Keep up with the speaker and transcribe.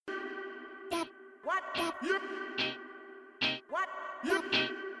What? Yep. What? Yep.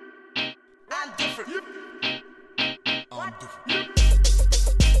 I'm different. Yep. I'm different. Yep.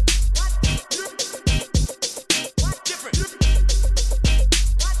 What? Yep. What? Different. Yep.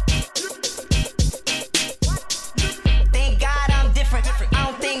 What? Yep. What? Yep. Thank God I'm different. I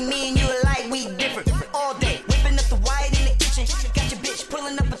don't think me and you alike, we different. All day, whipping up the white in the kitchen. Got your bitch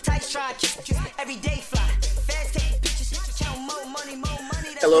pulling up a tight try. Every day fly. Fast taking pictures. Count more money, more money.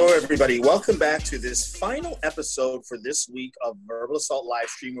 Hello, everybody. Welcome back to this final episode for this week of Verbal Assault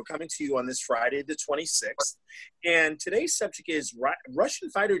Livestream. We're coming to you on this Friday, the 26th. And today's subject is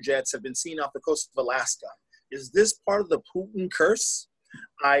Russian fighter jets have been seen off the coast of Alaska. Is this part of the Putin curse?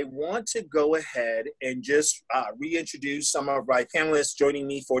 I want to go ahead and just reintroduce some of my panelists joining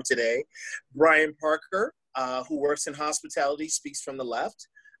me for today. Brian Parker, who works in hospitality, speaks from the left.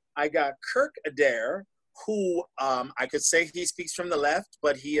 I got Kirk Adair, who I could say he speaks from the left,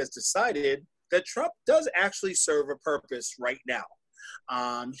 but he has decided that Trump does actually serve a purpose right now.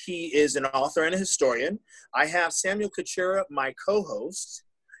 He is an author and a historian. I have Samuel Kuchera, my co-host.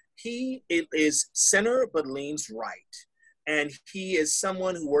 He is center but leans right. And he is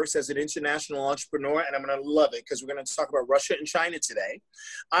someone who works as an international entrepreneur, and I'm going to love it because we're going to talk about Russia and China today.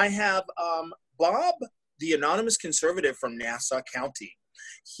 I have Bob, the anonymous conservative from Nassau County.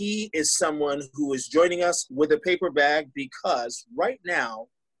 He is someone who is joining us with a paper bag because right now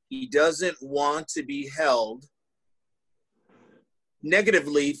he doesn't want to be held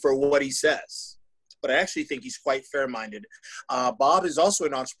negatively for what he says. But I actually think he's quite fair-minded. Bob is also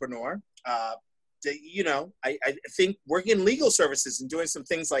an entrepreneur. I think working in legal services and doing some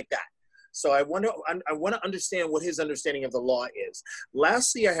things like that. So I want to understand what his understanding of the law is.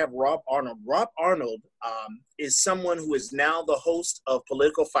 Lastly, I have Rob Arnold. Rob Arnold is someone who is now the host of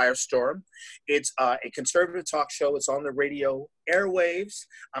Political Firestorm. It's a conservative talk show. It's on the radio airwaves.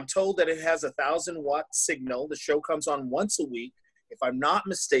 I'm told that it has a 1,000-watt signal. The show comes on once a week. If I'm not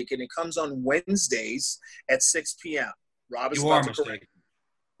mistaken, it comes on Wednesdays at 6 p.m. Rob is about to correct.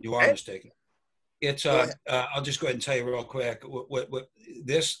 You are mistaken. It's I'll just go ahead and tell you real quick what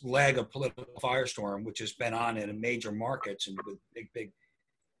this leg of Political Firestorm, which has been on in major markets and with big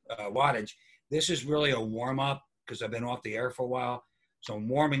wattage. This is really a warm up because I've been off the air for a while, so I'm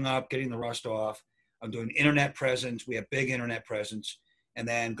warming up, getting the rust off. I'm doing internet presence. We have big internet presence, and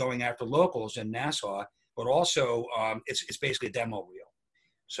then going after locals in Nassau. But also, it's basically a demo reel.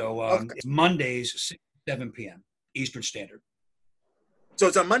 So It's Mondays, 6 7 p.m. Eastern Standard. So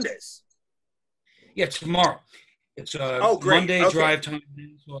it's on Mondays. Yeah, tomorrow. It's Monday drive time.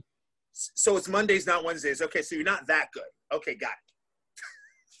 So it's Mondays, not Wednesdays. Okay, so you're not that good. Okay, got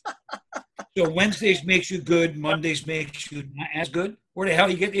it. So Wednesdays makes you good. Mondays makes you not as good. Where the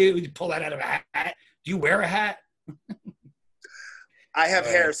hell you pull that out of a hat? Do you wear a hat? I have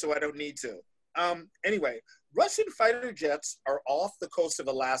hair, so I don't need to. Anyway, Russian fighter jets are off the coast of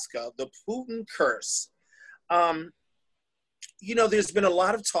Alaska. The Putin curse. There's been a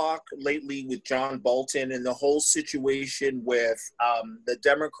lot of talk lately with John Bolton and the whole situation with the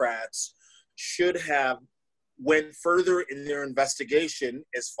Democrats should have went further in their investigation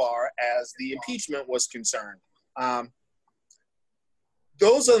as far as the impeachment was concerned.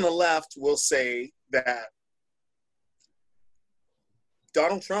 Those on the left will say that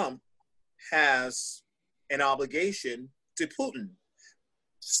Donald Trump has an obligation to Putin.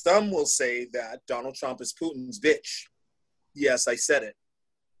 Some will say that Donald Trump is Putin's bitch. Yes, I said it.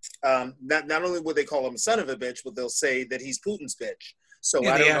 Not only would they call him a son of a bitch, but they'll say that he's Putin's bitch. So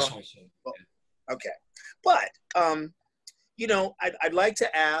I don't know. Well, okay. But, I'd like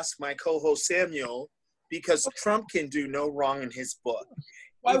to ask my co-host Samuel, because Trump can do no wrong in his book.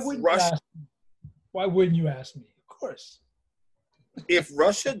 Why wouldn't you ask me? Of course. If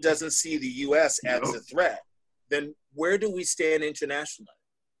Russia doesn't see the U.S. as a threat, then where do we stand internationally?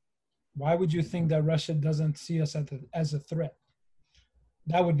 Why would you think that Russia doesn't see us as a threat?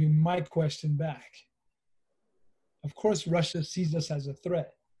 That would be my question back. Of course, Russia sees us as a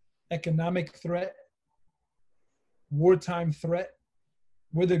threat. Economic threat, wartime threat.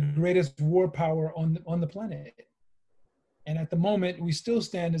 We're the greatest war power on the planet. And at the moment, we still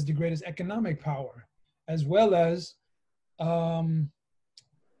stand as the greatest economic power, as well as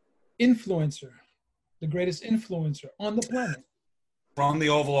influencer, the greatest influencer on the planet. From the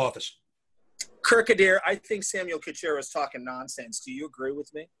Oval Office. Kirk Adair, I think Samuel Kuchera is talking nonsense. Do you agree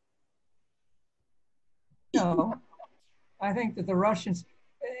with me? No, I think that the Russians,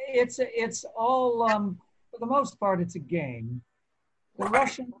 it's all, for the most part, it's a game. The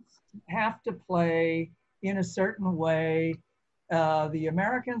Russians have to play in a certain way. The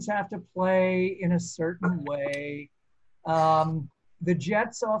Americans have to play in a certain way. The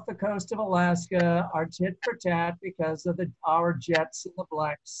jets off the coast of Alaska are tit for tat because of our jets in the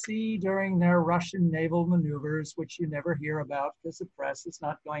Black Sea during their Russian naval maneuvers, which you never hear about because the press is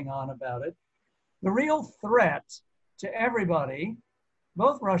not going on about it. The real threat to everybody,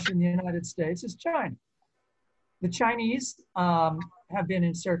 both Russia and the United States, is China. The Chinese have been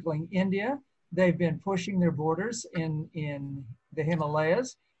encircling India. They've been pushing their borders in the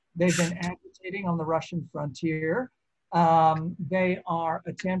Himalayas. They've been agitating on the Russian frontier. They are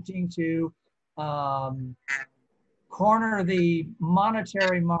attempting to corner the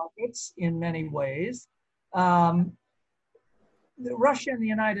monetary markets in many ways. Russia and the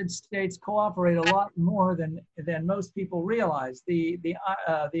United States cooperate a lot more than most people realize. The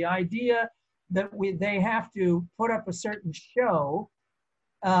idea that they have to put up a certain show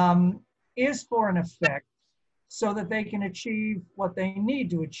is for an effect so that they can achieve what they need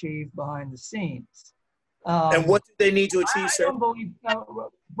to achieve behind the scenes. And what do they need to achieve, sir? I don't believe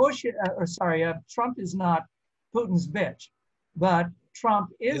Trump is not Putin's bitch, but Trump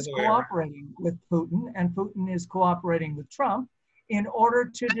is cooperating with Putin, and Putin is cooperating with Trump in order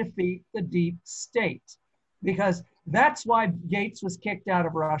to defeat the deep state. Because that's why Gates was kicked out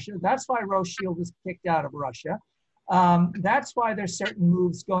of Russia. That's why Rothschild was kicked out of Russia. That's why there's certain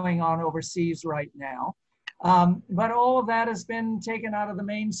moves going on overseas right now. But all of that has been taken out of the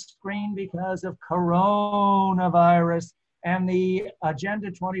main screen because of coronavirus and the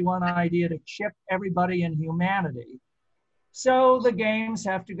Agenda 21 idea to chip everybody in humanity. So the games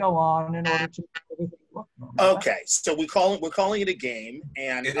have to go on in order to make everything look normal. Okay, so we're calling it a game,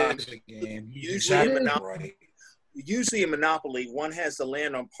 and It is a game. Usually in Monopoly, one has to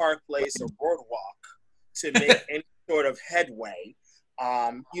land on Park Place or Boardwalk to make any sort of headway.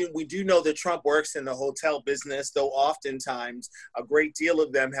 We do know that Trump works in the hotel business, though oftentimes a great deal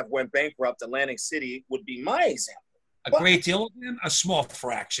of them have went bankrupt. Atlantic City would be my example. Great deal of them? A small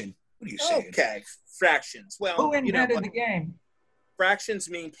fraction. What are you saying? Okay, fractions. Well, who invented the game? Fractions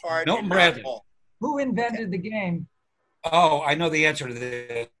mean part. Milton Bradley. Who invented the game? Oh, I know the answer to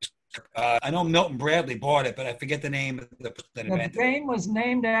this. I know Milton Bradley bought it, but I forget the name of the person that invented it. The game was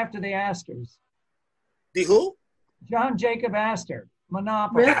named after the Astors. The who? John Jacob Astor.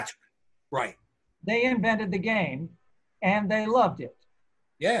 Monopoly. That's right. They invented the game, and they loved it.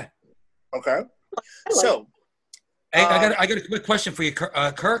 Yeah. Okay. So, hey, I got a quick question for you,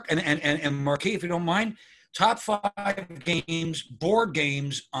 Kirk and Marquis, if you don't mind. Top 5 games, board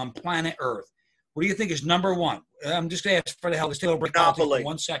games on planet Earth. What do you think is number 1? I'm just going to ask for the hell. Let's take a break Monopoly. for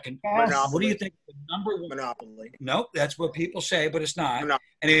 1 second. Monopoly. What do you think is number 1? Monopoly. No, that's what people say, but it's not. Monopoly.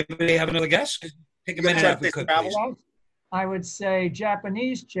 Anybody have another guess? Take a minute if we could, please. I would say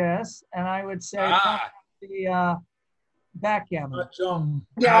Japanese chess, and I would say the backgammon.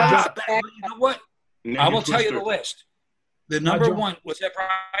 Yeah. You know what? I will tell you the list. The number 1 was that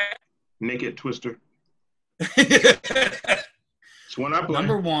Brian? Naked Twister. It's one I play.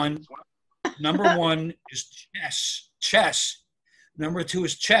 Number one is chess. Number 2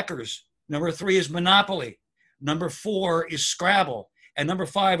 is checkers. Number 3 is Monopoly. Number 4 is Scrabble. And number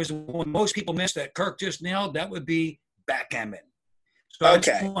 5 is the one most people miss that Kirk just nailed. That would be backgammon. So I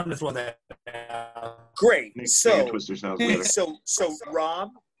just wanted to throw that out. Great. So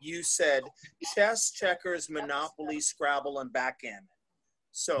Rob, you said chess, checkers, Monopoly, Scrabble, and backgammon.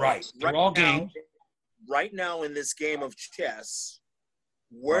 So right. They're all games. Right now in this game of chess,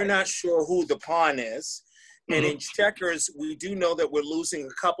 we're not sure who the pawn is. And in checkers, we do know that we're losing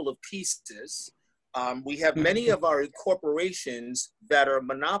a couple of pieces. We have many of our corporations that are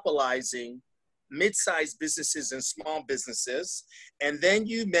monopolizing mid-sized businesses and small businesses. And then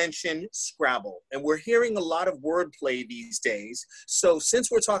you mentioned Scrabble. And we're hearing a lot of wordplay these days. So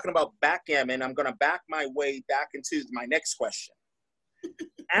since we're talking about backgammon, I'm going to back my way back into my next question.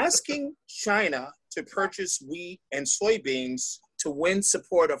 Asking China to purchase wheat and soybeans to win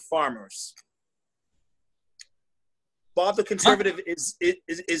support of farmers. Bob, the conservative, is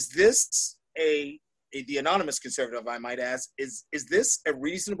this the anonymous conservative, I might ask, is this a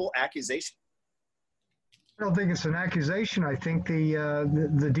reasonable accusation? I don't think it's an accusation. I think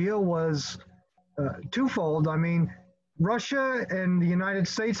the deal was twofold. I mean, Russia and the United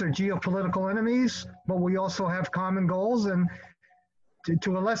States are geopolitical enemies, but we also have common goals. And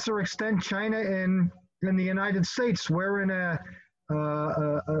to a lesser extent, China and the United States, we're in a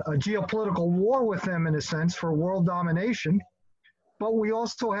geopolitical war with them, in a sense, for world domination. But we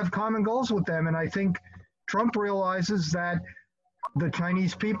also have common goals with them. And I think Trump realizes that the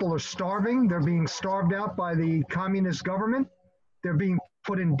Chinese people are starving. They're being starved out by the communist government. They're being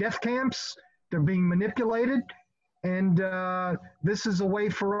put in death camps. They're being manipulated. And this is a way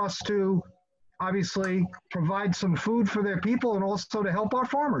for us to obviously provide some food for their people and also to help our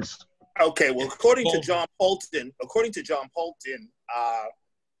farmers. Okay, well, according to John Bolton,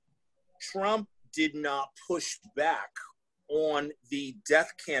 Trump did not push back on the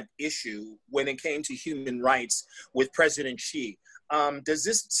death camp issue when it came to human rights with President Xi. Does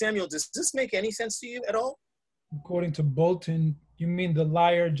this make any sense to you at all? According to Bolton, you mean the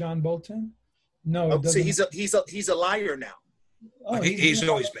liar John Bolton? No, it So doesn't. he's a liar now. Oh, he's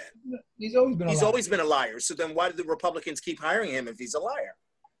always been. He's always been. He's always been a liar. So then, why do the Republicans keep hiring him if he's a liar?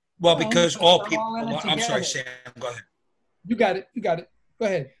 Well, because all they're people. all in it I'm sorry, together. Sam. Go ahead. You got it. You got it. Go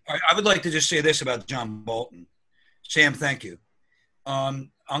ahead. All right, I would like to just say this about John Bolton. Sam, thank you.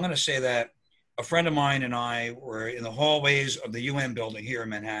 I'm going to say that a friend of mine and I were in the hallways of the UN building here in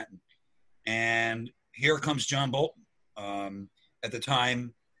Manhattan, and here comes John Bolton, at the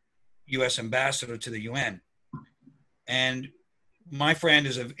time U.S. ambassador to the UN. And my friend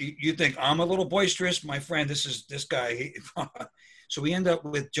you think I'm a little boisterous? My friend, this guy. So we end up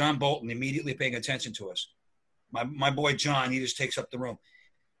with John Bolton immediately paying attention to us. My boy John, he just takes up the room.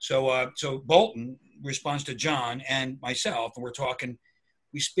 So Bolton responds to John and myself, and we're talking.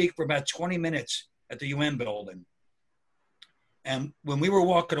 We speak for about 20 minutes at the UN building. And when we were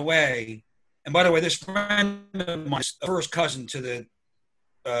walking away, and by the way, this friend of mine is the first cousin to the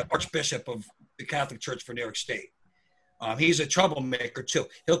Archbishop of the Catholic Church for New York State. He's a troublemaker too.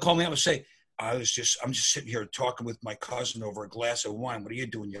 He'll call me up and say, I'm just sitting here talking with my cousin over a glass of wine. What are you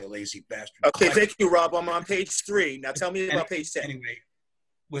doing, you lazy bastard? Okay, thank you, Rob. I'm on page 3. Now tell me about page 10. Anyway,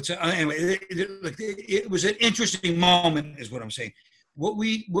 it was an interesting moment, is what I'm saying. What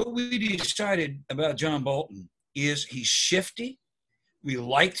we decided about John Bolton is he's shifty. We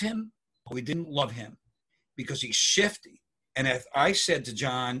liked him, but we didn't love him because he's shifty. And if I said to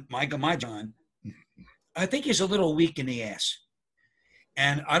John, my John, I think he's a little weak in the ass.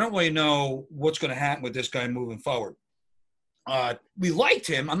 And I don't really know what's going to happen with this guy moving forward. We liked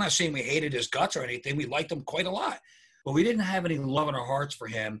him. I'm not saying we hated his guts or anything. We liked him quite a lot. But we didn't have any love in our hearts for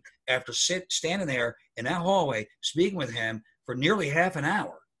him after standing there in that hallway, speaking with him for nearly half an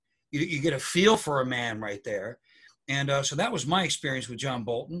hour. You get a feel for a man right there. And so that was my experience with John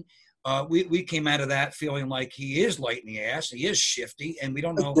Bolton. We came out of that feeling like he is light in the ass, he is shifty, and we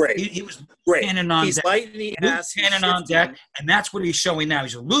don't know. Great. He was Great. cannon on He's deck. light in the Loose ass. he's cannon on shifty. deck, and that's what he's showing now.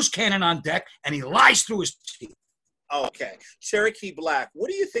 He's a loose cannon on deck, and he lies through his teeth. Okay. Cherokee Black,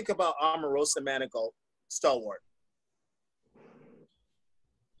 what do you think about Omarosa Manigault, stalwart?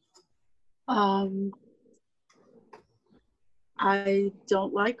 I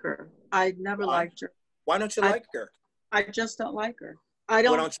don't like her. I never Why? liked her. Why don't you like her? I just don't like her. What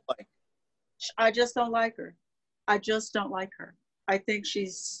don't you like? I just don't like her. I just don't like her. I think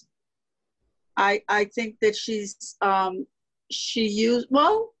she's, I think that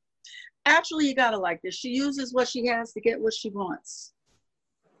actually you gotta like this. She uses what she has to get what she wants,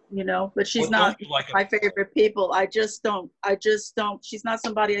 but she's What not don't you like my about her? favorite people. I just don't, she's not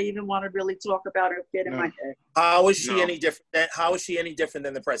somebody I even want to really talk about or get in my head. How is she No. any different? How is she any different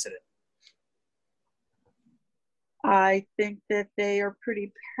than the president? I think that they are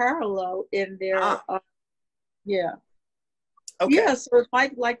pretty parallel in their, yeah. Okay. Yeah, so it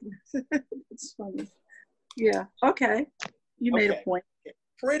might it's funny. Yeah, okay. You made a Okay. point.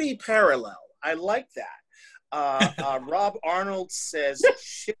 Pretty parallel. I like that. Rob Arnold says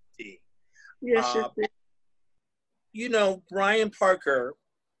shifty. Yeah, Brian Parker,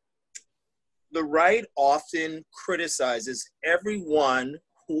 the right often criticizes everyone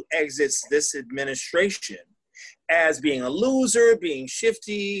who exits this administration as being a loser, being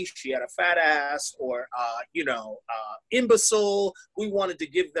shifty, she had a fat ass, or, imbecile. We wanted to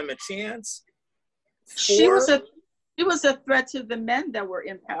give them a chance. She was a threat to the men that were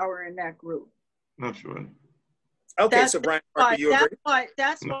in power in that group. Not sure. Okay, so Brian Parker, you agree?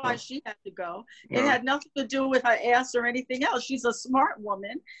 That's No. why she had to go. No. It had nothing to do with her ass or anything else. She's a smart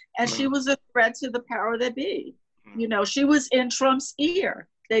woman, and she was a threat to the power that be. She was in Trump's ear.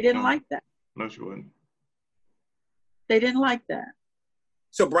 They didn't No. like that. No, she wouldn't. They didn't like that.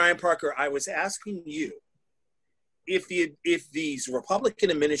 So Brian Parker, I was asking you, if these Republican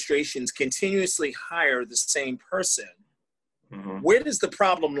administrations continuously hire the same person, where does the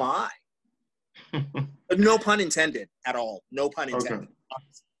problem lie? No pun intended at all. No pun intended. Okay.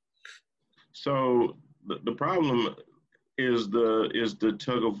 So the problem is the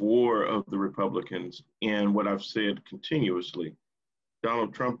tug of war of the Republicans, and what I've said continuously,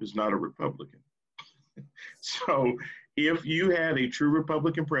 Donald Trump is not a Republican. So if you had a true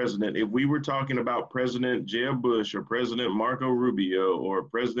Republican president, if we were talking about President Jeb Bush or President Marco Rubio or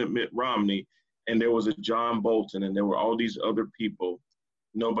President Mitt Romney, and there was a John Bolton and there were all these other people,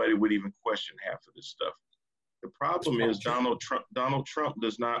 nobody would even question half of this stuff. The problem is Donald Trump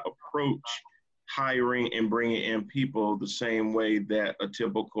does not approach hiring and bringing in people the same way that a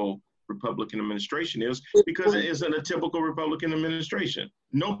typical Republican administration is, because it isn't a typical Republican administration.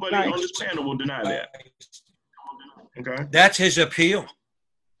 Nobody on this panel will deny that. Okay, that's his appeal.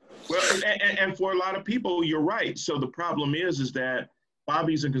 Well, and for a lot of people, you're right. So the problem is that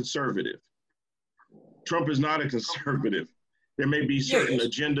Bobby's a conservative. Trump is not a conservative. There may be certain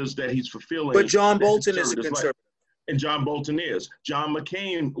agendas that he's fulfilling. But John Bolton is a conservative. And John Bolton is. John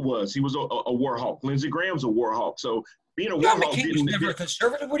McCain was. He was a war hawk. Lindsey Graham's a war hawk. So being a war hawk was never a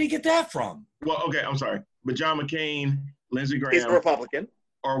conservative. Where do you get that from? Well, okay, I'm sorry. But John McCain, Lindsey Graham. He's a Republican.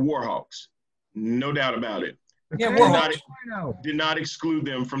 Are war hawks. No doubt about it. Yeah, war hawks. Did not exclude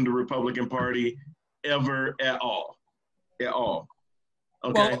them from the Republican Party ever at all. At all.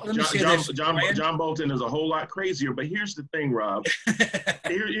 Okay. Well, John Bolton is a whole lot crazier, but here's the thing, Rob.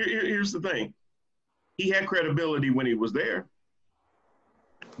 Here's the thing. He had credibility when he was there.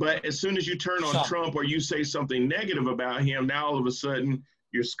 But as soon as you turn on Trump or you say something negative about him, now all of a sudden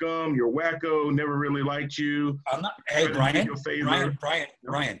you're scum, you're wacko, never really liked you. I'm not, hey, Brian,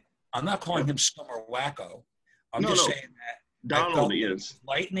 I'm not calling him scum or wacko. I'm just saying that Donald is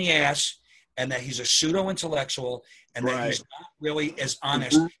light in the ass, and that he's a pseudo-intellectual, and that he's not really as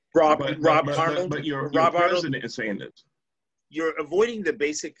honest. Rob Arnold, but your president is saying this. You're avoiding the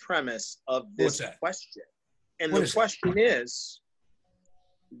basic premise of this question. And the question is,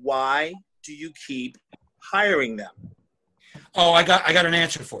 why do you keep hiring them? Oh, I got an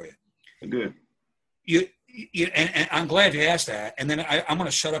answer for you. Good. And I'm glad you asked that. And then I'm going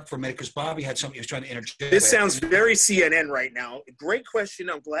to shut up for a minute because Bobby had something he was trying to interject. This sounds very CNN right now. Great question.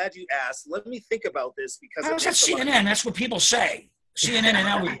 I'm glad you asked. Let me think about this because how's that CNN? That's what people say. CNN and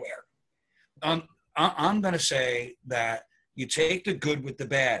everywhere. I'm going to say that you take the good with the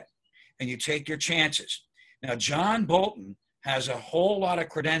bad, and you take your chances. Now, John Bolton has a whole lot of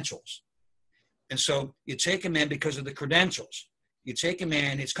credentials, and so you take him in because of the credentials. You take him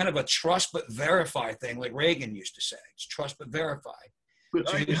in. It's kind of a trust but verify thing, like Reagan used to say. It's trust but verify. But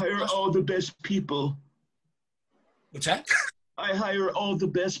so I hire all the best people. What's that? I hire all the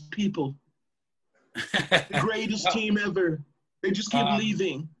best people. The greatest team ever. They just keep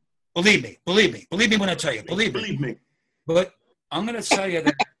leaving. Believe me when I tell you. Believe me. But I'm going to tell you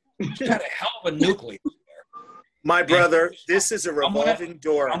that he's got a hell of a nucleus there. My brother, this is a revolving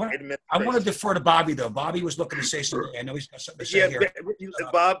door. I want to defer to Bobby, though. Bobby was looking to say something. I know he's got something to say here.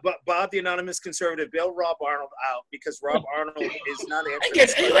 Bob, the anonymous conservative, bail Rob Arnold out because Rob Arnold is not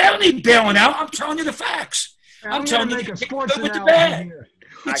answering. I don't need bailing out. I'm telling you the facts. I'm telling you to take the good with the bad.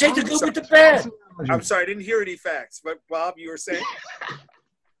 You take the good with the bad. I'm sorry, I didn't hear any facts. But, Bob, you were saying?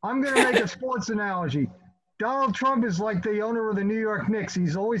 I'm going to make a sports analogy. Donald Trump is like the owner of the New York Knicks.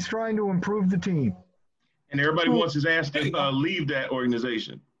 He's always trying to improve the team. And everybody wants his ass to leave that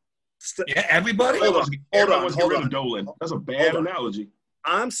organization. Yeah, everybody? Hold on. Dolan. That's a bad analogy.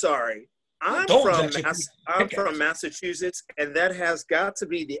 I'm sorry. I'm from Massachusetts, and that has got to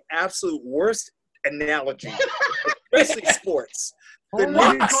be the absolute worst analogy, especially sports.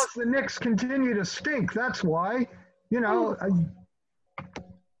 Only because the Knicks continue to stink. That's why.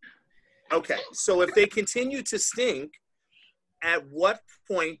 Okay, so if they continue to stink, at what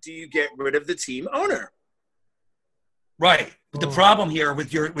point do you get rid of the team owner? Right. But the problem here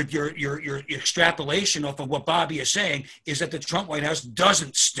with your extrapolation off of what Bobby is saying is that the Trump White House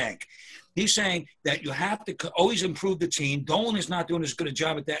doesn't stink. He's saying that you have to always improve the team. Dolan is not doing as good a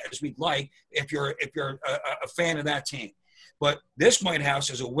job at that as we'd like if you're a fan of that team. But this White House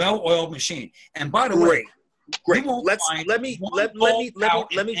is a well-oiled machine. And by the way, great. I'm going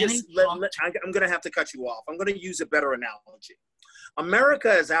to have to cut you off. I'm going to use a better analogy.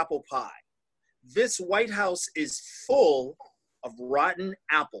 America is apple pie. This White House is full of rotten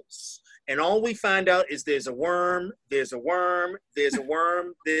apples. And all we find out is there's a worm, there's a worm, there's a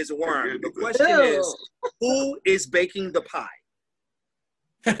worm, there's a worm. The question is, who is baking the pie?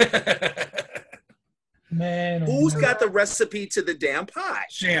 Man, who's got the recipe to the damn pie?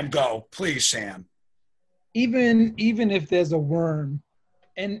 Sam, go. Please, Sam. Even if there's a worm,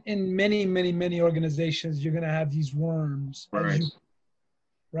 and in many organizations, you're going to have these worms.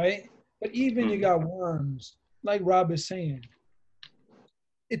 Right? But even you got worms, like Rob is saying,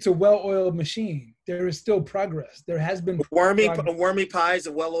 it's a well-oiled machine. There is still progress. There has been a wormy pie is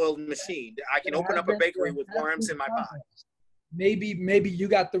a well-oiled machine. I can open up a bakery with worms in my pie. Maybe you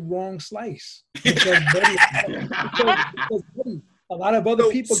got the wrong slice. Because a lot of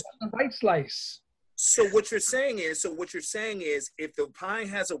other people got the right slice. So what you're saying is, if the pie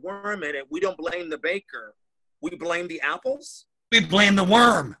has a worm in it, we don't blame the baker. We blame the apples? We blame the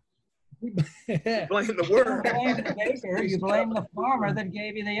worm. Blame the You worm. blame the baker, you blame the farmer that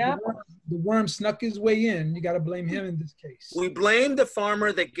gave you the apple. The worm snuck his way in. You got to blame him in this case. We blame the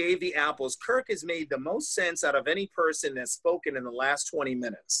farmer that gave the apples. Kirk has made the most sense out of any person that's spoken in the last 20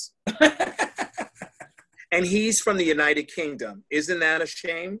 minutes. And he's from the United Kingdom. Isn't that a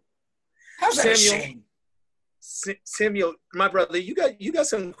shame? How's that a Samuel- shame? Samuel, my brother, you got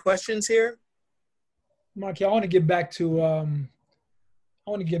some questions here? Marky, I want to get back to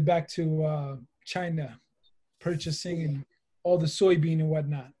China purchasing and all the soybean and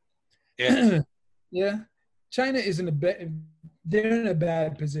whatnot. Yeah. Yeah, China is they're in a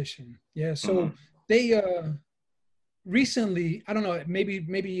bad position. Yeah, so they recently, I don't know, maybe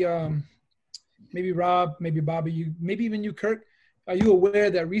Rob, maybe Bobby, maybe even you, Kirk, are you aware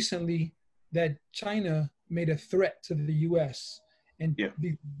that recently that China made a threat to the U.S. and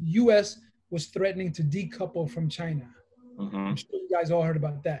the U.S. was threatening to decouple from China? I'm sure you guys all heard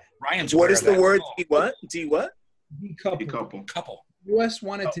about that. Ryan's What aware is of the that. word? What? What? Decouple. Couple. U.S.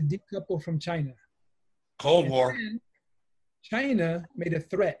 wanted to decouple from China. Cold War. And China made a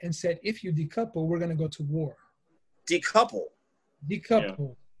threat and said, if you decouple, we're going to go to war. Decouple.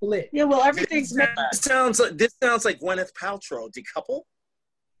 Decouple. Split. Yeah, well, everything's made. This sounds like Gwyneth Paltrow. Decouple.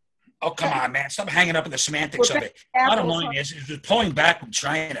 Oh, come on, man. Stop hanging up in the semantics of it. Bottom line is pulling back from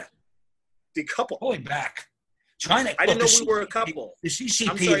China. Decouple. Pulling back. China. I didn't know look, we were a couple. The CCP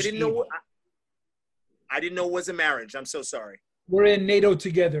I'm sorry, is I didn't know. evil. I didn't know it was a marriage. I'm so sorry. We're in NATO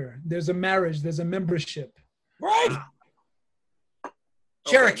together. There's a marriage. There's a membership. Right. Okay,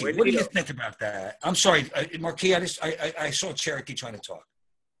 Cherokee, where did what do he you go? think about that? I'm sorry, Marquis. I saw Cherokee trying to talk.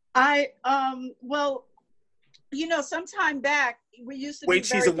 Well, sometime back we used to Wait, be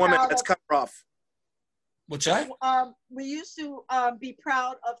she's very a woman. proud Let's of- cut her off. What's that? we used to be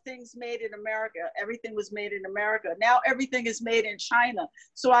proud of things made in America. Everything was made in America. Now everything is made in China.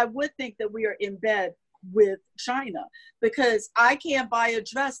 So I would think that we are in bed with China, because I can't buy a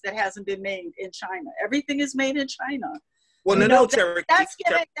dress that hasn't been made in China. Everything is made in China. Well, You no, know, Cherokee. That's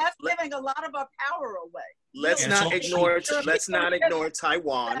giving a lot of our power away. Let's Yeah, not it's ignore. all- Let's not ignore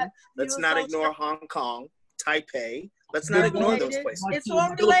Taiwan. Let's not ignore Hong Kong, Taipei. Let's not ignore those places. It's all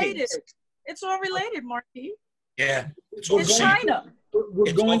related. Philippines. It's all related, Marquis. Yeah. It's all the It's same. China. We're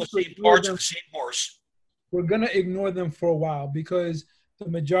It's all going the to same ignore parts them. of the same horse. We're going to ignore them for a while because the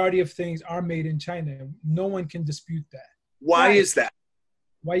majority of things are made in China. No one can dispute that. Why Right. is that?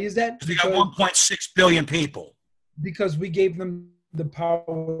 Why is that? They got 1.6 billion people. Because we gave them the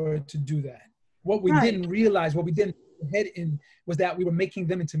power to do that. What we Right. didn't realize, what we didn't head in, was that we were making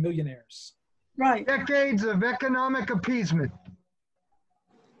them into millionaires. Right. Decades of economic appeasement.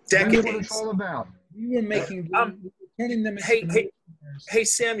 That's what it's Decades. all about. We were making them, we were turning them into Hey, millionaires. Hey,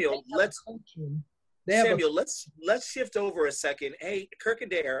 Samuel. They have a Samuel, let's shift over a second. Hey,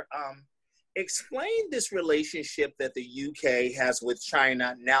 Kirkendare, explain this relationship that the UK has with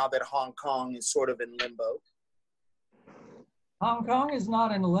China now that Hong Kong is sort of in limbo. Hong Kong is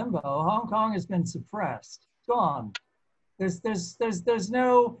not in limbo. Hong Kong has been suppressed. It's gone. There's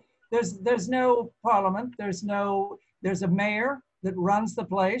no parliament. There's a mayor that runs the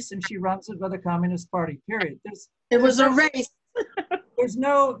place, and she runs it by the Communist Party. Period. It was a race. There's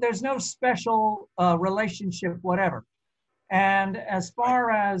no special relationship, whatever. And as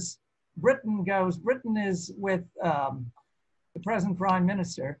far as Britain goes, Britain is with the present Prime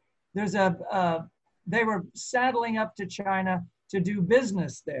Minister. They were saddling up to China to do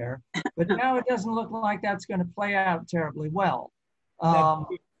business there, but now it doesn't look like that's going to play out terribly well.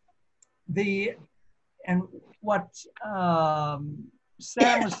 What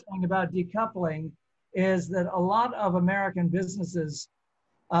Sam was saying about decoupling is that a lot of American businesses,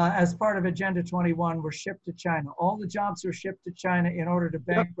 as part of Agenda 21, were shipped to China. All the jobs were shipped to China in order to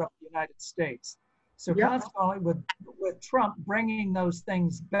bankrupt the United States. So consequently, with Trump bringing those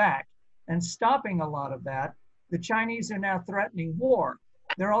things back and stopping a lot of that, the Chinese are now threatening war.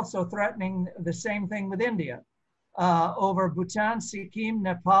 They're also threatening the same thing with India over Bhutan, Sikkim,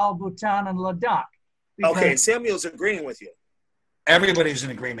 Nepal, Bhutan, and Ladakh. Okay, Samuel's agreeing with you. Everybody's in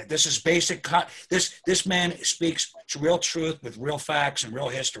agreement. This is basic. This man speaks real truth with real facts and real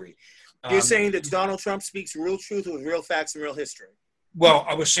history. You're saying that Donald Trump speaks real truth with real facts and real history. Well,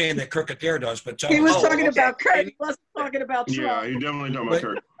 I was saying that Kirk Adair does, but He was talking okay. about Kurt. He wasn't talking about Trump. Yeah, you're definitely talking about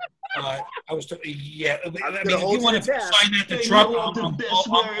Kirk. I was. Yeah, I mean, gonna if hold you want to to that. sign that to They Trump, know I'm the all best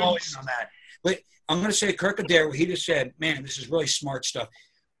in on words. that. But I'm going to say Kirk Adair, what he just said, man, this is really smart stuff.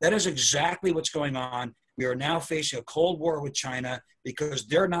 That is exactly what's going on. We are now facing a Cold War with China because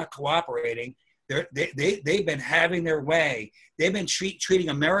they're not cooperating. They've been having their way. They've been treating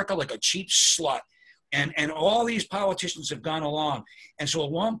America like a cheap slut. And all these politicians have gone along. And so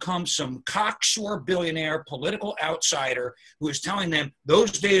along comes some cocksure billionaire political outsider who is telling them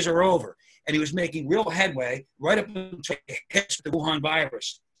those days are over. And he was making real headway right up until it hits the Wuhan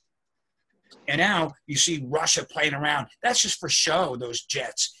virus. And now you see Russia playing around. That's just for show, those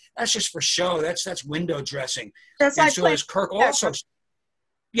jets. That's just for show. That's window dressing. That's and like so as Kirk also,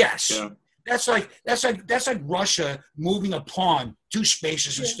 yes. Yeah. That's like Russia moving a pawn 2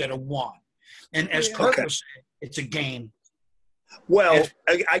 spaces instead of 1. And as Kirk was saying, it's a game. Well,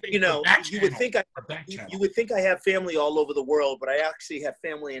 you would think I have family all over the world, but I actually have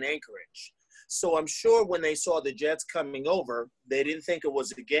family in Anchorage. So I'm sure when they saw the jets coming over, they didn't think it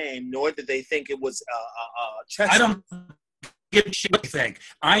was a game, nor did they think it was a chess. I don't give a shit what you think.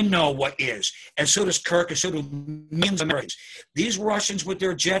 I know what is. And so does Kirk, and so do millions of Americans. These Russians with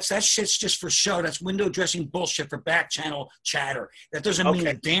their jets, that shit's just for show. That's window dressing bullshit for back channel chatter. That doesn't mean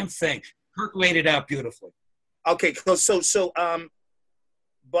a damn thing. Kirk laid it out beautifully. Okay, so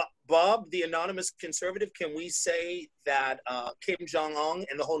Bob, the anonymous conservative, can we say that Kim Jong-un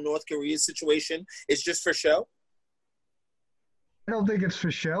and the whole North Korea situation is just for show? I don't think it's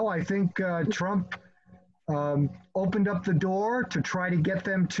for show. I think Trump opened up the door to try to get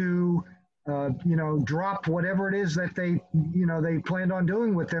them to, drop whatever it is that they planned on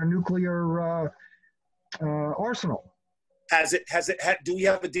doing with their nuclear arsenal. Do we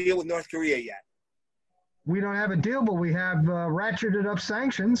have a deal with North Korea yet? We don't have a deal, but we have ratcheted up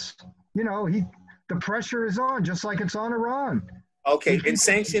sanctions. The pressure is on, just like it's on Iran. Okay, and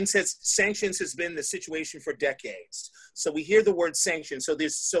sanctions has been the situation for decades. So we hear the word sanctions. So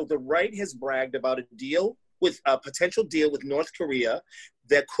the right has bragged about a potential deal with North Korea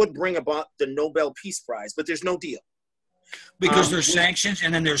that could bring about the Nobel Peace Prize, but there's no deal. Because there's sanctions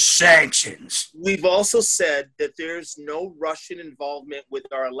and then there's sanctions. We've also said that there's no Russian involvement with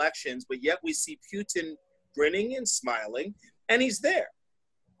our elections, but yet we see Putin grinning and smiling, and he's there.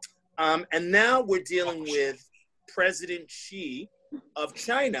 And now we're dealing with President Xi of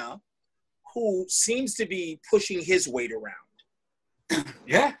China, who seems to be pushing his weight around.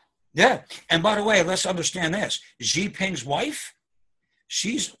 Yeah. And by the way, let's understand this. Xi Jinping's wife,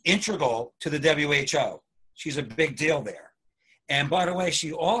 she's integral to the WHO. She's a big deal there. And by the way,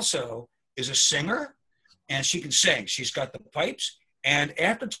 she also is a singer, and she can sing. She's got the pipes. And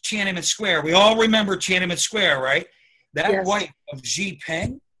after Tiananmen Square, we all remember Tiananmen Square, right? That wife of Xi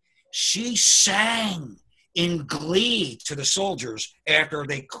Jinping, she sang in glee to the soldiers after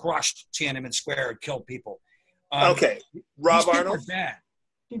they crushed Tiananmen Square and killed people. Okay, Rob Arnold.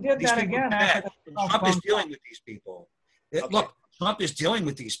 She did that again. Trump is dealing with these people. Look, Trump is dealing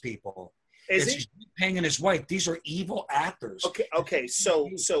with these people. It's Xi Jinping and his wife. These are evil actors. Okay. So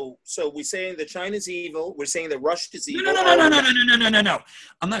we're saying that China's evil. We're saying that Russia is evil. No.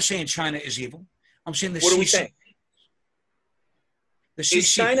 I'm not saying China is evil. I'm saying what are we saying?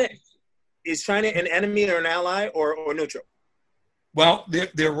 Is China an enemy or an ally or neutral? Well,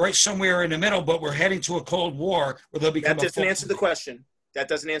 they're right somewhere in the middle, but we're heading to a Cold War where they'll become. That doesn't answer the question. That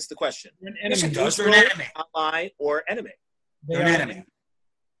doesn't answer the question. Yes, it does. They're an enemy. Ally or enemy? They're an enemy.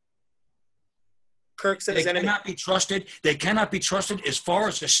 Kirk says they cannot be trusted. They cannot be trusted as far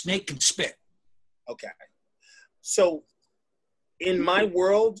as a snake can spit. Okay. So in my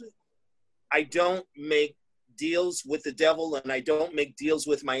world, I don't make deals with the devil and I don't make deals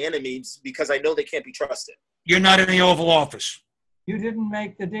with my enemies because I know they can't be trusted. You're not in the Oval Office. You didn't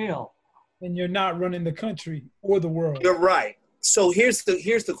make the deal. And you're not running the country or the world. You're right. So here's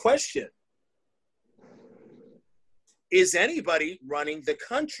the question. Is anybody running the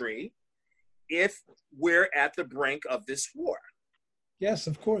country if we're at the brink of this war? Yes,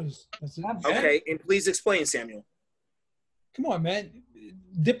 of course. Okay, and please explain, Samuel. Come on, man.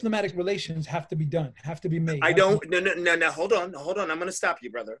 Diplomatic relations have to be done, have to be made. No, hold on. I'm going to stop you,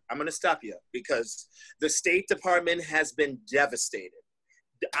 brother. I'm going to stop you because the State Department has been devastated.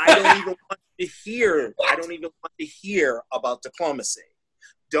 I don't even want to hear about diplomacy.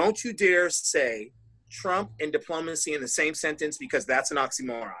 Don't you dare say Trump and diplomacy in the same sentence because that's an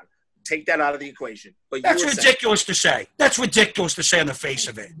oxymoron. Take that out of the equation. But that's ridiculous to say. That's ridiculous to say on the face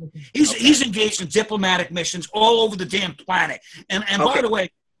of it. He's engaged in diplomatic missions all over the damn planet. And by the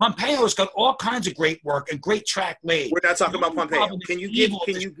way, Pompeo's got all kinds of great work and great track laid. We're not talking about Pompeo. Can you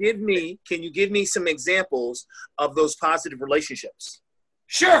give me some examples of those positive relationships?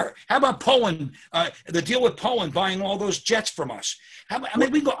 Sure. How about Poland? The deal with Poland buying all those jets from us.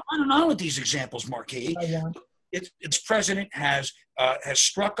 We can go on and on with these examples, Marquis. Its president has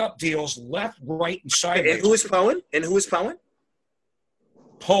struck up deals left, right, and sideways. And who is Poland?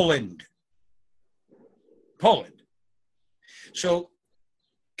 Poland. So,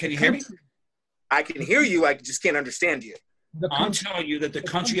 can you hear me? I can hear you. I just can't understand you. I'm telling you that the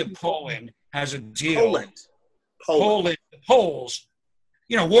country of Poland has a deal. Poland. The Poles,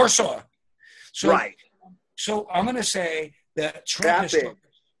 Warsaw. So, right. So I'm going to say that Trump has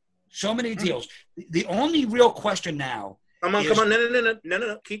so many deals. The only real question now. Come on.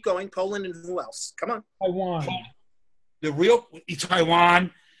 No. Keep going. Poland and who else? Come on. Taiwan.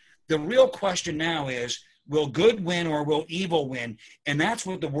 Taiwan. The real question now is, will good win or will evil win? And that's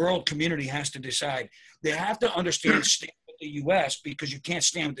what the world community has to decide. They have to understand stand with the U.S. because you can't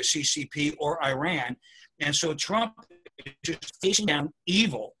stand with the CCP or Iran. And so Trump is just facing down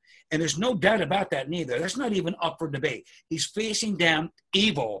evil. And there's no doubt about that neither. That's not even up for debate. He's facing down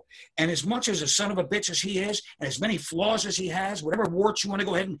evil. And as much as a son of a bitch as he is, and as many flaws as he has, whatever warts you want to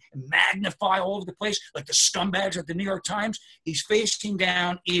go ahead and magnify all over the place, like the scumbags at the New York Times, he's facing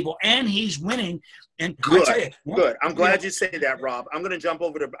down evil. And he's winning. And good. Good. I'm glad you say that, Rob. I'm going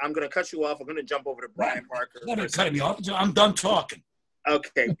to cut you off. I'm going to jump over to Brian Parker. You're not cutting me off. I'm done talking.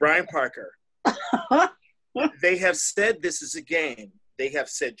 Okay, Brian Parker. They have said this is a game. They have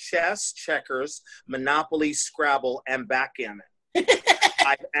said chess, checkers, Monopoly, Scrabble, and backgammon.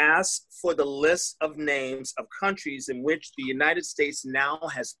 I've asked for the list of names of countries in which the United States now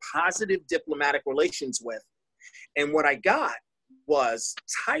has positive diplomatic relations with. And what I got was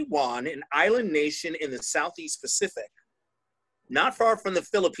Taiwan, an island nation in the Southeast Pacific, not far from the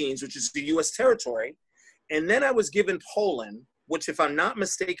Philippines, which is the U.S. territory. And then I was given Poland, which, if I'm not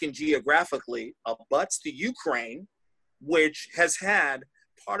mistaken geographically, abuts the Ukraine, which has had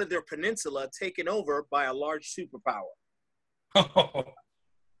part of their peninsula taken over by a large superpower.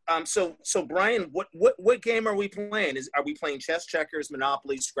 So Brian, what game are we playing? Are we playing chess, checkers,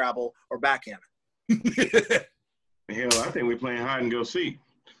 Monopoly, Scrabble, or backgammon? Hell, I think we're playing hide and go seek.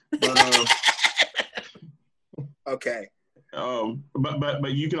 But, okay.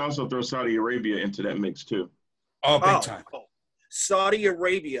 But you can also throw Saudi Arabia into that mix too. Oh, big time. Cool. Saudi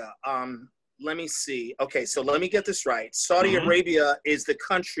Arabia. Let me see. Okay, so let me get this right. Saudi Arabia is the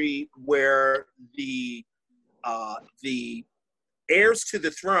country where the heirs to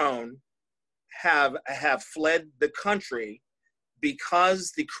the throne have fled the country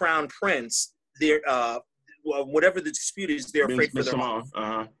because the crown prince, whatever the dispute is, they're afraid for their life.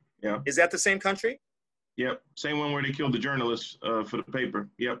 Yeah. Is that the same country? Yep. Same one where they killed the journalist for the paper.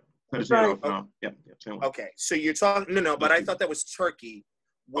 Yep. Right. Yep. Same one. Okay, so you're talking but I thought that was Turkey.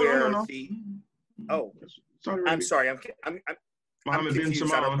 Where no. I'm sorry, I'm Mohammed bin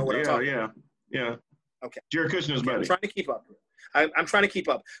confused. I don't know what I'm talking about. Yeah. Okay. Jared Kushner's buddy. I'm trying to keep up. I'm trying to keep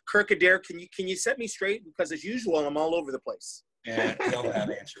up. Kirk Adair, can you set me straight? Because as usual, I'm all over the place. Yeah, he'll have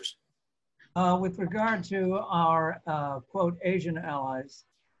answers. With regard to our, quote, Asian allies,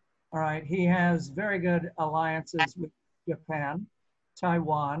 all right, he has very good alliances with Japan,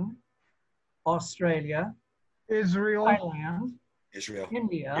 Taiwan, Australia, Israel, Thailand,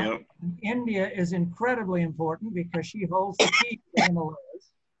 India. Yep. India is incredibly important because she holds the key to the Himalayas.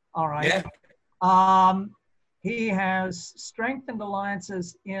 All right. Yeah. He has strengthened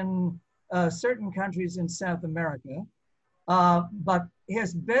alliances in certain countries in South America, but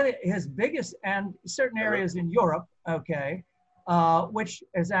his biggest and certain areas in Europe, okay, which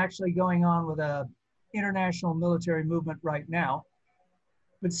is actually going on with a international military movement right now.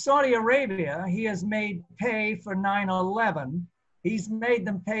 But Saudi Arabia, he has made pay for 9/11. He's made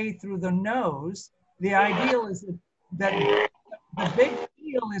them pay through the nose. The ideal is that the big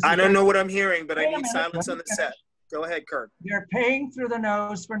deal is. I don't know what I'm hearing, but I need silence on the set. Go ahead, Kirk. They're paying through the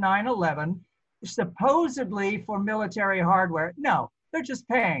nose for 9/11, supposedly for military hardware. No, they're just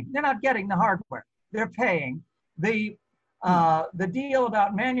paying. They're not getting the hardware. They're paying. The deal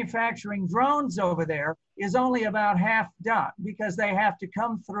about manufacturing drones over there is only about half done because they have to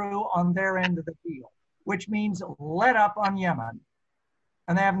come through on their end of the deal, which means let up on Yemen.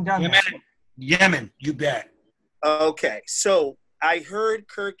 And they haven't done that. Yemen, you bet. Okay, so I heard,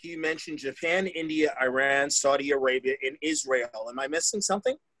 Kirk, you mentioned Japan, India, Iran, Saudi Arabia, and Israel. Am I missing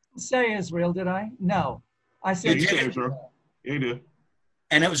something? Say Israel, did I? No. I said Israel. You did.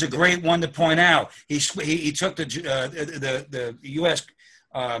 And it was a great one to point out. He took the U.S.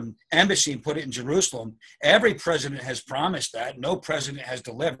 Embassy and put it in Jerusalem. Every president has promised that. No president has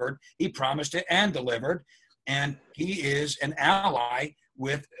delivered. He promised it and delivered. And he is an ally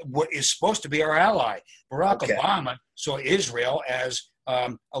with what is supposed to be our ally. Barack Obama saw Israel as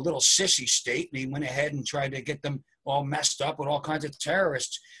a little sissy state, and he went ahead and tried to get them all messed up with all kinds of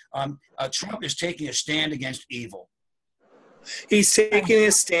terrorists. Trump is taking a stand against evil. He's taking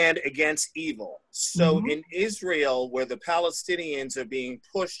a stand against evil. So in Israel, where the Palestinians are being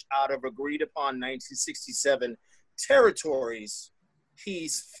pushed out of agreed upon 1967 territories,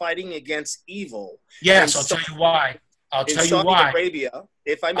 he's fighting against evil. Yes, And I'll so- tell you why. I'll in tell you Saudi why. Arabia,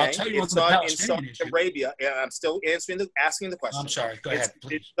 if I may, I'll tell you in on the Saudi Palestinian issue. Arabia, and I'm still asking the question. I'm sorry. Go ahead, It's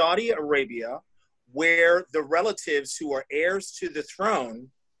please. Saudi Arabia, where the relatives who are heirs to the throne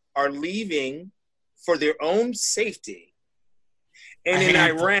are leaving for their own safety. And in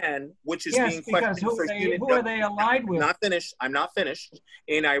Iran, which is being questioned for who are they allied with? I'm not finished.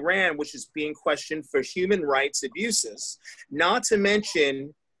 In Iran, which is being questioned for human rights abuses, not to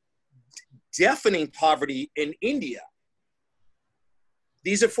mention deafening poverty in India.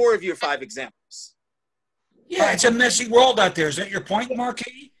 These are 4 of your 5 examples. Yeah, it's a messy world out there. Is that your point,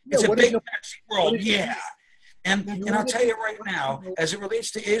 Marquis? It's a what big, is messy world. Yeah. And I'll tell you right now, as it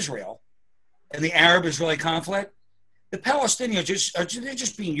relates to Israel and the Arab-Israeli conflict, the Palestinians they're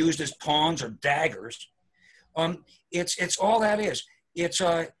just being used as pawns or daggers. It's all that is. It's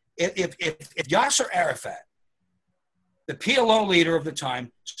if Yasser Arafat, the PLO leader of the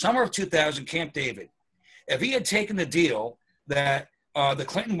time, summer of 2000, Camp David, if he had taken the deal that the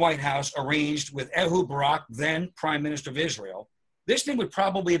Clinton White House arranged with Ehud Barak, then Prime Minister of Israel, this thing would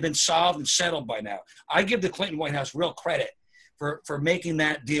probably have been solved and settled by now. I give the Clinton White House real credit for making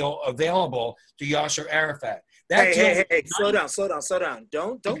that deal available to Yasser Arafat. Hey, slow down.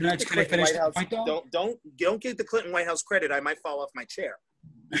 Don't give the Clinton finish White House. the point, Don't give the Clinton White House credit. I might fall off my chair.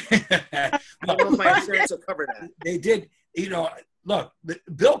 I Well, don't know if my insurance will cover that. they did, look,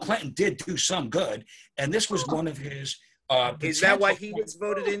 Bill Clinton did do some good, and this was one of his Is that why he was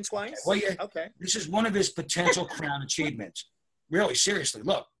voted in twice? Well, yeah. Okay. This is one of his potential crown achievements. Really, seriously,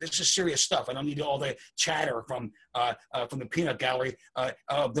 look, this is serious stuff. I don't need all the chatter from the peanut gallery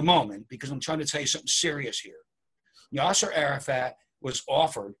of the moment, because I'm trying to tell you something serious here. Yasser Arafat was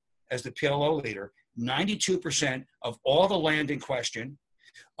offered, as the PLO leader, 92% of all the land in question,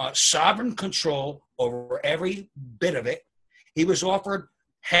 sovereign control over every bit of it. He was offered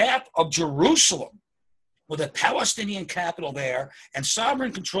half of Jerusalem with a Palestinian capital there and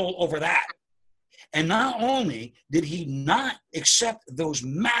sovereign control over that. And not only did he not accept those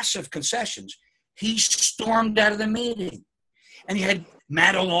massive concessions, he stormed out of the meeting. And he had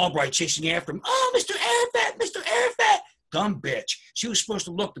Madeleine Albright chasing after him. Oh, Mr. Arafat. Dumb bitch. She was supposed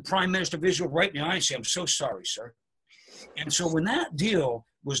to look the Prime Minister of Israel right in the eye and say, I'm so sorry, sir. And so when that deal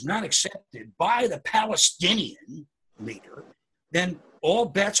was not accepted by the Palestinian leader, then all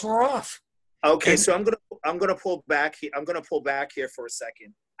bets were off. Okay, so I'm gonna pull back here. I'm gonna pull back here for a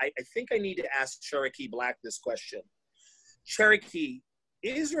second. I think I need to ask Cherokee Black this question. Cherokee,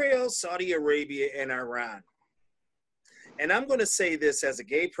 Israel, Saudi Arabia, and Iran. And I'm going to say this as a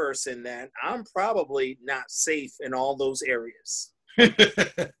gay person, that I'm probably not safe in all those areas.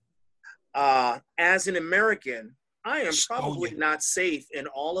 As an American, I am probably not safe in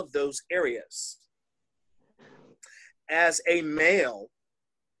all of those areas. As a male,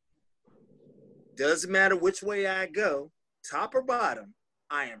 doesn't matter which way I go, top or bottom,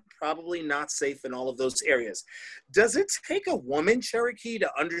 I am probably not safe in all of those areas. Does it take a woman, Cherokee, to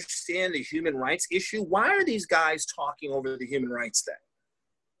understand the human rights issue? Why are these guys talking over the human rights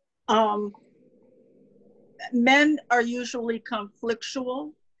thing? Men are usually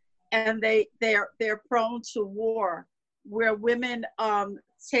conflictual, and they're prone to war, where women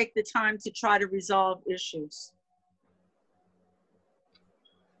take the time to try to resolve issues.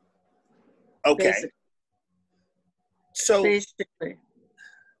 Okay. Basically. So basically,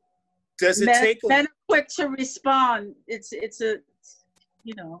 does it take men are quick to respond? It's a,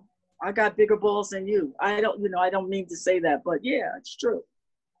 I got bigger balls than you. I don't mean to say that, but yeah, it's true.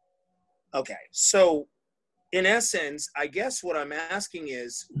 Okay. So in essence, I guess what I'm asking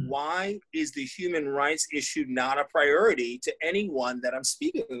is, why is the human rights issue not a priority to anyone that I'm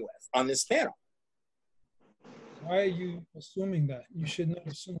speaking with on this panel? Why are you assuming that? You should not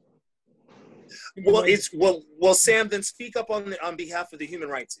assume. Well, Sam, then speak up on behalf of the human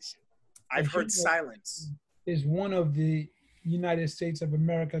rights issue. I've heard silence. Is one of the United States of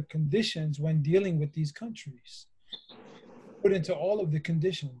America conditions when dealing with these countries. Put into all of the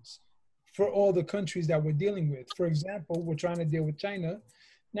conditions for all the countries that we're dealing with. For example, we're trying to deal with China.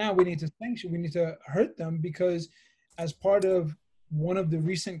 Now we need to sanction, we need to hurt them, because as part of one of the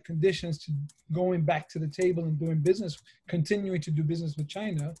recent conditions to going back to the table and doing business, continuing to do business with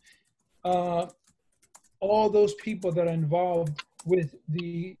China, all those people that are involved with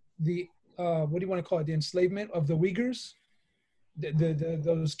the what do you want to call it? The enslavement of the Uyghurs,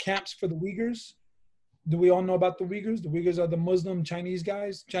 those camps for the Uyghurs. Do we all know about the Uyghurs? The Uyghurs are the Muslim Chinese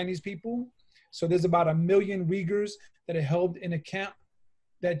guys, Chinese people. So there's about 1 million Uyghurs that are held in a camp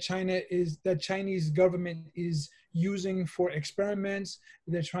that Chinese government is using for experiments.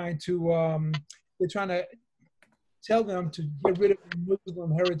 They're trying to tell them to get rid of the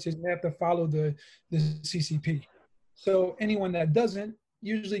Muslim heritage, they have to follow the CCP. So anyone that doesn't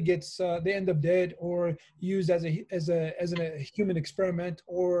usually gets they end up dead or used as a human experiment,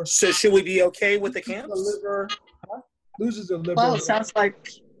 or So should we be okay with the loses camps? a liver, loses a liver. Well, it sounds like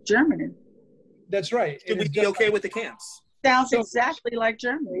Germany. That's right. Should It we is be just okay like- with the camps? Sounds So- exactly like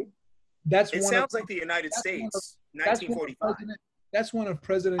Germany. That's It one sounds of, like the United that's one of- States, that's one of 1945. That's one of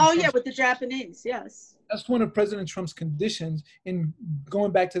President. Oh yeah, Trump's, with the Japanese, yes. that's one of President Trump's conditions in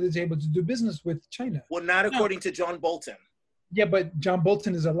going back to the table to do business with China. Well, not according to John Bolton, Yeah, but John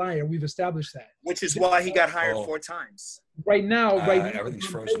Bolton is a liar. We've established that. which is why he got hired Oh. 4 times. Right now, Everything's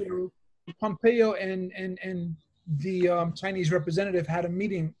frozen here. Pompeo and the Chinese representative had a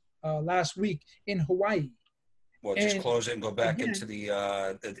meeting last week in Hawaii. Well, just And close it and go back again- into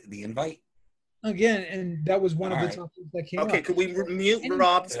the invite. Again, and that was one of the Alright. topics that came Okay, up. could we mute Any-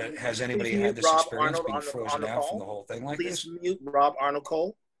 Rob? Has anybody Please had mute this Rob experience Arnold being on the frozen out call. from the whole thing like Please this? mute Rob Arnold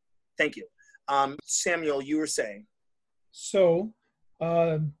Cole. Thank you. Samuel, you were saying. So,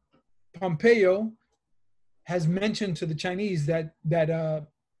 Pompeo has mentioned to the Chinese that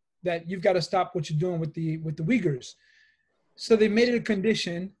you've got to stop what you're doing with the Uyghurs. So they made it a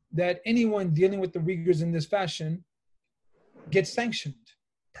condition that anyone dealing with the Uyghurs in this fashion gets sanctioned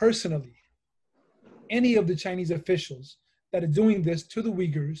personally. Any of the Chinese officials that are doing this to the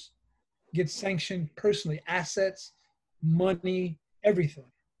Uyghurs get sanctioned personally, assets, money, everything.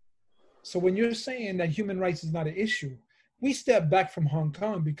 So when you're saying that human rights is not an issue, we stepped back from Hong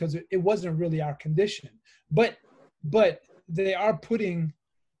Kong because it wasn't really our condition. But they are putting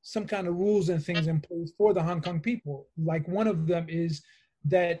some kind of rules and things in place for the Hong Kong people. Like one of them is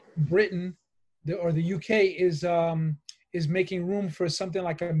that Britain or the UK is making room for something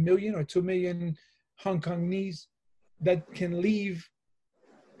like 1 million or 2 million Hong Kongese that can leave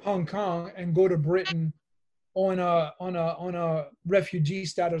Hong Kong and go to Britain on a refugee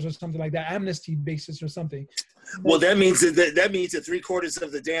status or something like that, amnesty basis or something. Well, that means that 3/4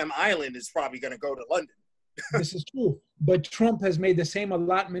 of the damn island is probably going to go to London. This is true, but Trump has made the same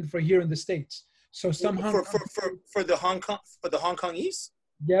allotment for here in the States. So some Hong Kong, for the Hong Kongese.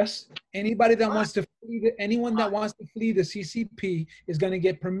 yes, anybody that wants to flee, anyone that wants to flee the CCP is going to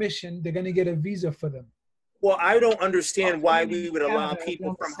get permission. They're going to get a visa for them. Well, I don't understand why we would allow Canada people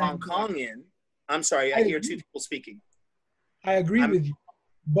don't from send Hong Kong in. I'm sorry, I hear 2 people speaking. I agree with you,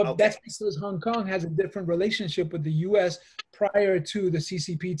 but Okay. that's because Hong Kong has a different relationship with the U.S. prior to the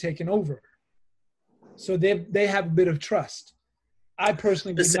CCP taking over. So they have a bit of trust. I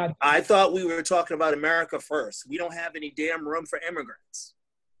personally would Listen, not. I thought we were talking about America first. We don't have any damn room for immigrants.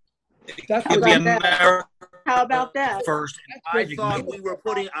 That's It'd what be about that? America How about that? first. I thought we were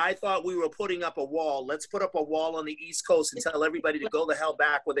putting up a wall. Let's put up a wall on the East Coast and tell everybody to go the hell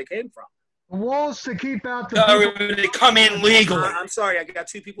back where they came from. The walls to keep out the people. They come in legally. I'm sorry, I got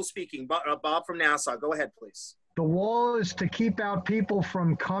 2 people speaking. Bob from Nassau, go ahead, please. The wall is to keep out people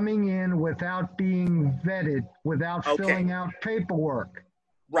from coming in without being vetted, without Okay. filling out paperwork.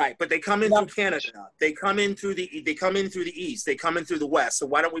 Right, but they come in through Canada. They come in through the East. They come in through the West. So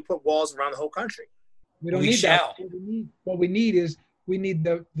why don't we put walls around the whole country? we don't We need shall. that. What we need is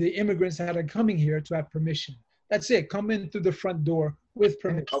the immigrants that are coming here to have permission. That's it. Come in through the front door with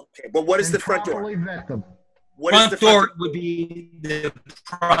permission. Okay, but what is And the front door? properly vet them. What is Front the door front would be the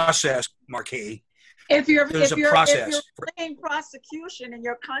process, Marquis. If you're There's if a you're process. if you're paying prosecution in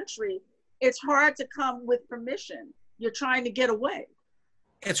your country, it's hard to come with permission. You're trying to get away.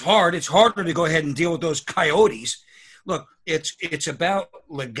 It's hard. It's harder to go ahead and deal with those coyotes. Look, it's about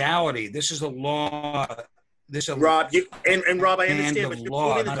legality. This is a law. This is a Rob, and Rob, I And understand, the but you're law,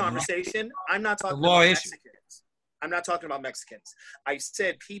 moving the not a law. conversation. I'm not talking The law about issue. Mexicans. I'm not talking about Mexicans. I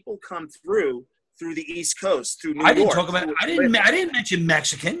said people come through the East Coast, through New I didn't York. talk about. through- I didn't mention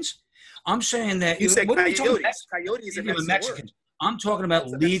Mexicans. I'm saying that You said what are you talking coyotes. about? Coyote is a Even Mexican word. Mexicans. I'm talking about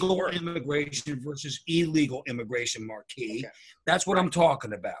It's a Mexican legal word. immigration versus illegal immigration, Marquis. Okay. That's what I'm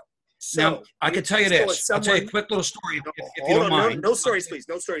talking about. So, Now, I could tell you so this. if I'll tell you a someone- quick little story if you Hold don't on, mind. no stories, please.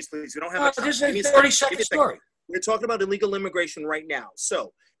 No stories, please. We don't have much time. This Give me is a a second. 30-second Give me a second. story. We're talking about illegal immigration right now.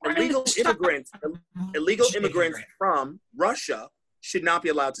 So Right, illegal stop. immigrants from Russia should not be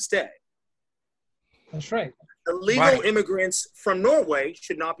allowed to stay. That's right. Illegal Right. immigrants from Norway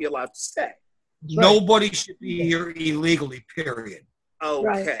should not be allowed to stay. That's right. Nobody should be here illegally, period.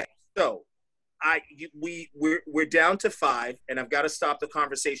 Okay. So we're down to 5, and I've got to stop the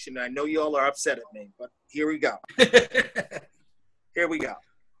conversation. I know you all are upset at me, but here we go. Here we go.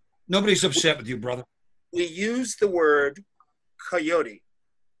 Nobody's upset with you, brother. We use the word coyote,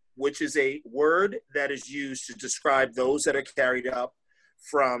 which is a word that is used to describe those that are carried up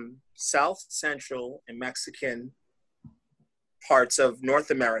from South Central and Mexican parts of North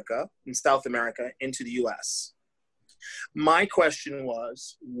America and South America into the US. My question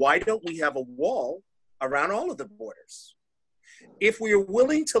was, why don't we have a wall around all of the borders? If we are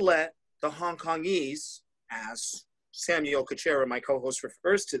willing to let the Hong Kongese, as Samuel Kuchera, my co-host,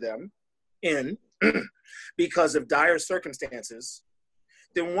 refers to them, in because of dire circumstances,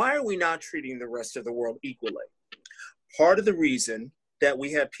 then why are we not treating the rest of the world equally? Part of the reason that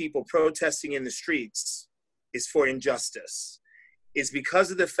we have people protesting in the streets is for injustice, is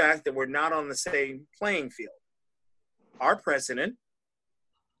because of the fact that we're not on the same playing field. Our president,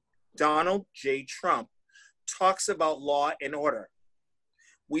 Donald J. Trump, talks about law and order.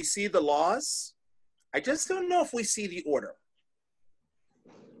 We see the laws. I just don't know if we see the order.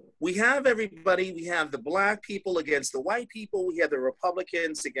 We have everybody. We have the black people against the white people. We have the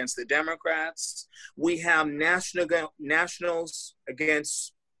Republicans against the Democrats. We have nationals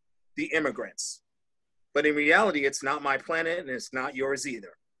against the immigrants. But in reality, it's not my planet and it's not yours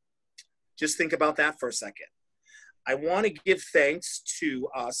either. Just think about that for a second. I want to give thanks to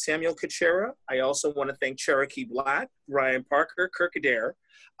Samuel Kuchera. I also want to thank Cherokee Black, Ryan Parker, Kirk Adair,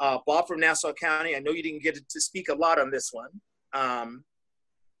 Bob from Nassau County. I know you didn't get to speak a lot on this one.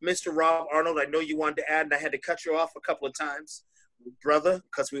 Mr. Rob Arnold, I know you wanted to add, and I had to cut you off a couple of times, brother,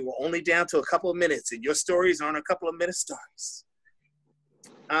 because we were only down to a couple of minutes, and your stories aren't a couple of minute stories.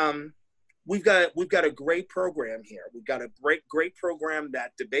 We've got a great program here. We've got a great program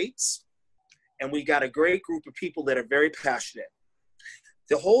that debates, and we got a great group of people that are very passionate.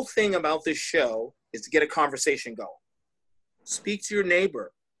 The whole thing about this show is to get a conversation going. Speak to your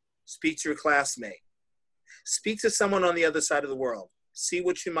neighbor. Speak to your classmate. Speak to someone on the other side of the world. See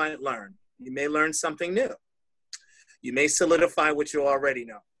what you might learn. You may learn something new. You may solidify what you already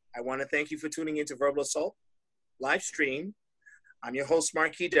know. I want to thank you for tuning into Verbal Assault live stream. I'm your host,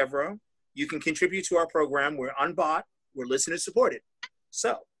 Marquis Devereaux. You can contribute to our program. We're unbought. We're listener supported.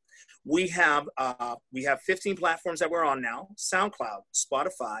 So we have 15 platforms that we're on now: SoundCloud,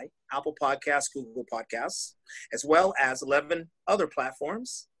 Spotify, Apple Podcasts, Google Podcasts, as well as 11 other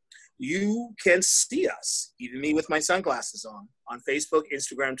platforms. You can see us, even me with my sunglasses on Facebook,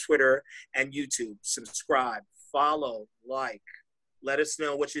 Instagram, Twitter, and YouTube. Subscribe, follow, like. Let us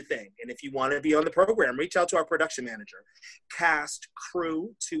know what you think. And if you want to be on the program, reach out to our production manager,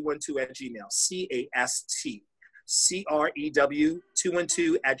 castcrew212@gmail,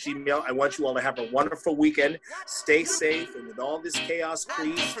 CASTCREW212@gmail. I want you all to have a wonderful weekend. Stay safe. And with all this chaos,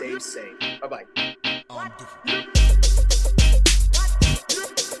 please stay safe. Bye-bye.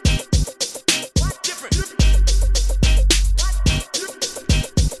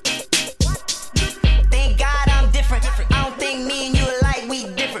 Thank God I'm different. I don't think me and you alike, we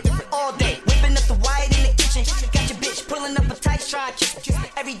different. All day, whipping up the white in the kitchen. Got your bitch pulling up a tight stride.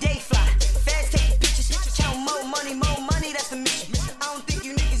 Every day.